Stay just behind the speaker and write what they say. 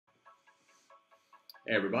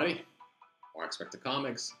Hey everybody, Mark Spector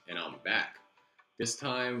Comics, and I'm back. This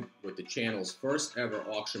time with the channel's first ever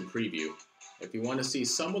auction preview. If you want to see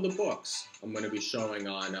some of the books I'm going to be showing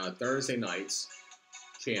on Thursday night's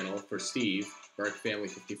channel for Steve, Burke Family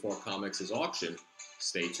 54 Comics' auction,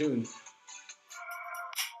 stay tuned.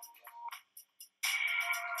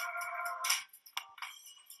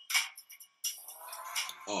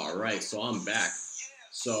 Alright, so I'm back.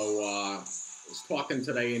 So, I was talking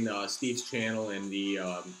today in Steve's channel and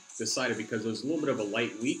decided because it was a little bit of a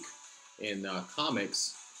light week in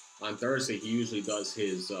comics. On Thursday, he usually does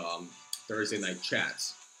his Thursday night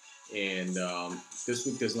chats. And this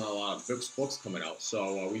week there's not a lot of books coming out.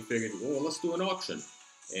 So we figured, well, let's do an auction.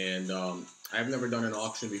 And I've never done an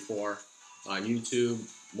auction before on YouTube.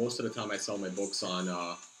 Most of the time I sell my books on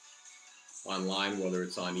online, whether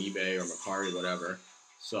it's on eBay or Mercari, whatever.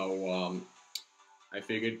 So I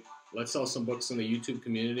figured, let's sell some books in the YouTube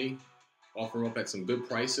community, offer them up at some good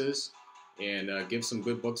prices, and give some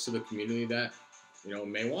good books to the community that, you know,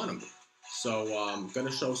 may want them. So I'm going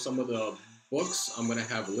to show some of the books I'm going to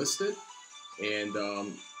have listed, and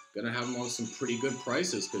going to have them on some pretty good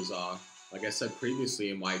prices because, like I said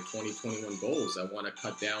previously in my 2021 goals, I want to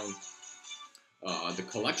cut down the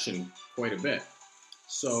collection quite a bit.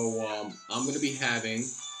 So I'm going to be having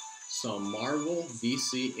some Marvel,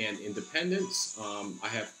 DC, and Independents. I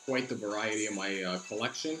have quite the variety in my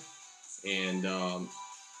collection, and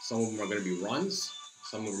some of them are going to be runs,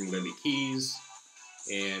 some of them are going to be keys,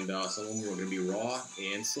 and some of them are going to be raw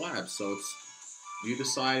and slabs. So it's, you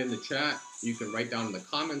decide in the chat. You can write down in the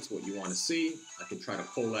comments what you want to see. I can try to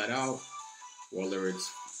pull that out, whether it's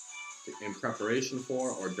in preparation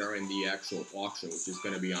for or during the actual auction, which is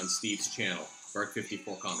going to be on Steve's channel, Burke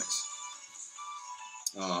 54 Comics.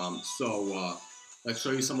 Let's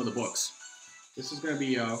show you some of the books. This is going to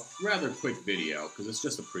be a rather quick video because it's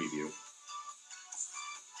just a preview.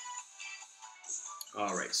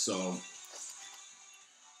 Alright, so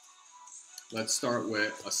let's start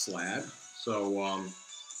with a slab. So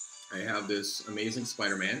I have this Amazing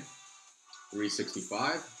Spider-Man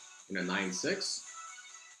 365 in a 9.6.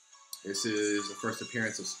 This is the first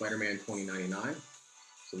appearance of Spider-Man 2099.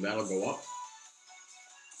 So that'll go up.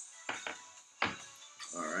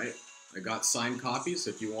 Alright, I got signed copies.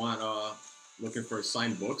 If you want, looking for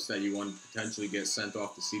signed books that you want to potentially get sent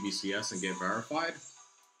off to CBCS and get verified,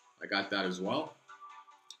 I got that as well.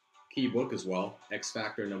 Key book as well, X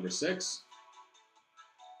Factor number 6.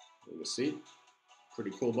 We'll see.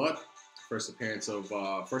 Pretty cool book. First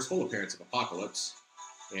full appearance of Apocalypse,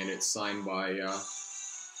 and it's signed by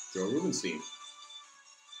Joe Rubenstein.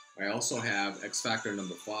 I also have X Factor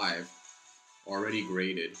number 5 already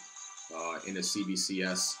graded in a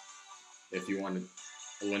CBCS if you want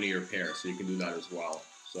a linear pair, so you can do that as well.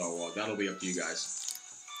 So that'll be up to you guys.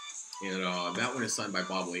 And that one is signed by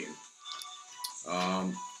Bob Layton.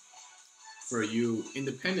 For you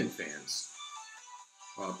independent fans,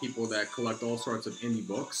 people that collect all sorts of indie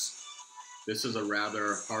books, this is a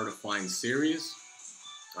rather hard to find series.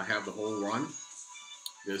 I have the whole run.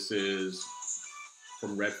 This is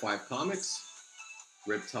from Red 5 Comics,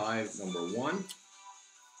 Riptide number 1,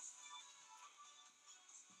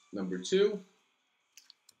 number 2,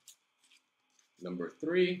 number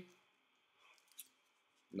 3,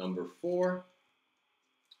 number 4.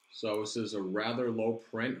 So this is a rather low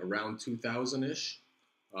print, around 2000-ish.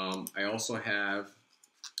 I also have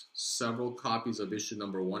several copies of issue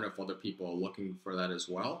number 1 if other people are looking for that as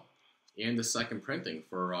well, and the second printing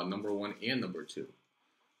for number 1 and number 2.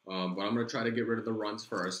 But I'm going to try to get rid of the runs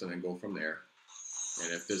first and then go from there.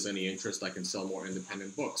 And if there's any interest, I can sell more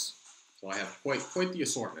independent books. So I have quite the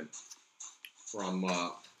assortment from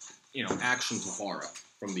you know, action to horror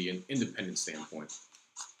from the independent standpoint.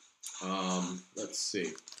 Let's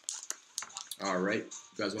see. All right,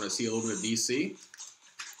 you guys want to see a little bit of DC?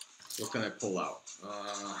 What can I pull out?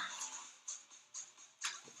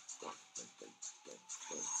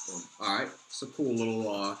 All right, it's a cool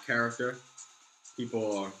little character.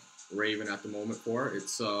 People are raving at the moment for.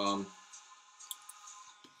 It's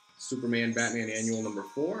Superman Batman Annual number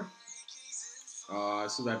 4.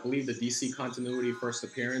 This is, I believe, the DC continuity first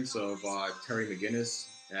appearance of Terry McGinnis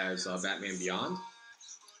as Batman Beyond.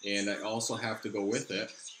 And I also have to go with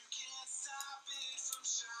it.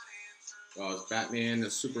 Batman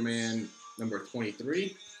and Superman number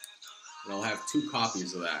 23. And I'll have 2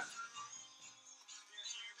 copies of that.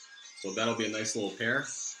 So that'll be a nice little pair.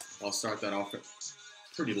 I'll start that off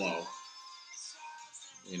pretty low.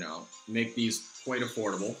 You know, make these quite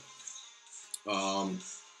affordable.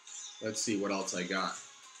 Let's see what else I got.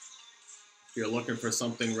 If you're looking for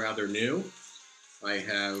something rather new, I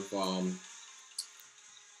have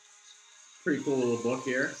Pretty cool little book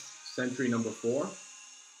here. Century number 4,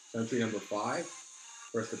 Century number 5.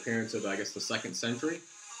 First appearance of, I guess, the 2nd century,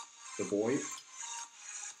 the Void.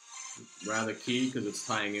 Rather key because it's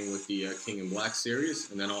tying in with the King in Black series.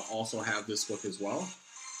 And then I'll also have this book as well.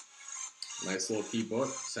 Nice little key book,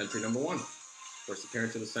 Century number 1. First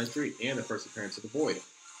appearance of the Century and the first appearance of the Void.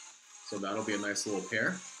 So that'll be a nice little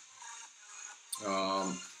pair.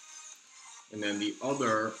 And then the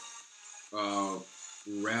other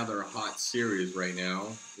rather hot series right now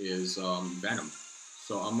is Venom.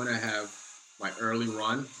 So I'm going to have my early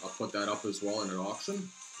run. I'll put that up as well in an auction.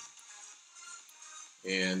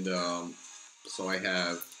 And so I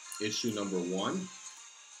have issue number 1.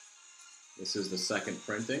 This is the 2nd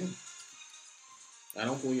printing. I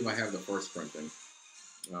don't believe I have the 1st printing,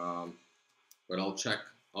 but I'll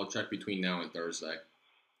check between now and Thursday.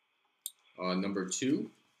 Number 2.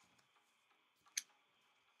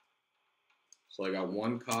 So I got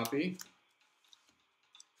 1 copy,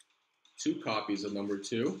 2 copies of number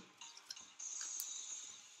 2,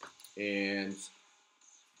 and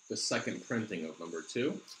the 2nd printing of number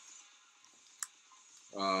 2.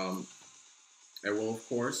 I will, of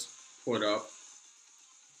course, put up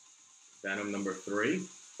Venom number 3,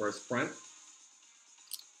 first print.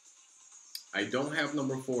 I don't have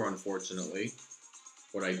number 4, unfortunately,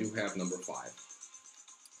 but I do have number 5.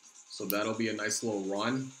 So that'll be a nice little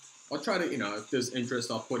run. I'll try to, if there's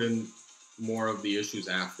interest, I'll put in more of the issues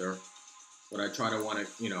after. But I try to want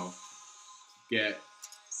to, get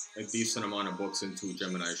a decent amount of books into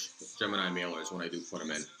Gemini mailers when I do put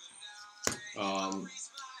them in.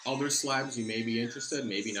 Other slabs you may be interested,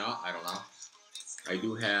 maybe not, I don't know. I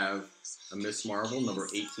do have a Miss Marvel number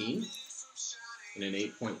 18 in an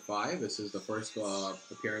 8.5. This is the first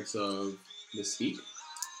appearance of Mystique.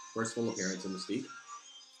 First full appearance of Mystique.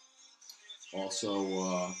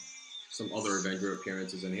 Also, some other Avenger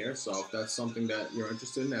appearances in here. So if that's something that you're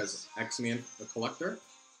interested in as X-Men a collector,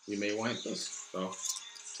 you may want this. So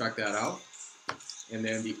check that out. And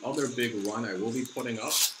then the other big run I will be putting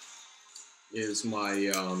up is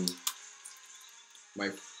my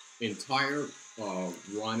my entire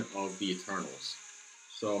run of the Eternals.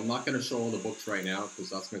 So I'm not going to show all the books right now because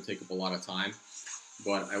that's going to take up a lot of time.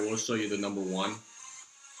 But I will show you the number 1.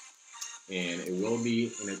 And it will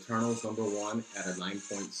be an Eternals number 1 at a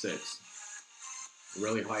 9.6.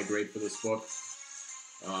 Really high grade for this book.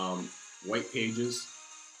 White pages,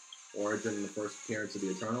 origin and the first appearance of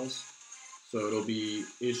the Eternals. So it'll be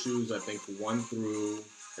issues, I think, 1 through,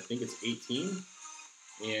 I think it's 18,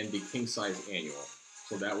 and the king size annual.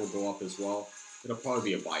 So that will go up as well. It'll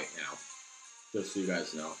probably be a buy it now, just so you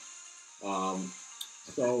guys know.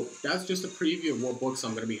 So that's just a preview of what books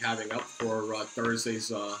I'm going to be having up for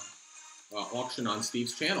Thursday's auction on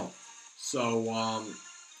Steve's channel. So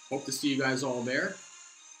hope to see you guys all there.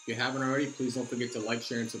 If you haven't already, please don't forget to like,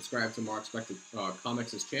 share, and subscribe to Mark Spector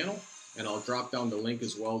Comics' channel. And I'll drop down the link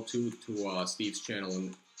as well to Steve's channel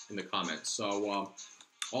in the comments. So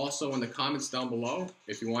also in the comments down below,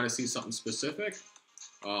 if you want to see something specific,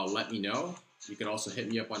 let me know. You can also hit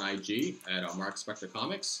me up on IG at Mark Spector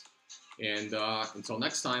Comics. And until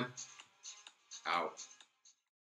next time, out.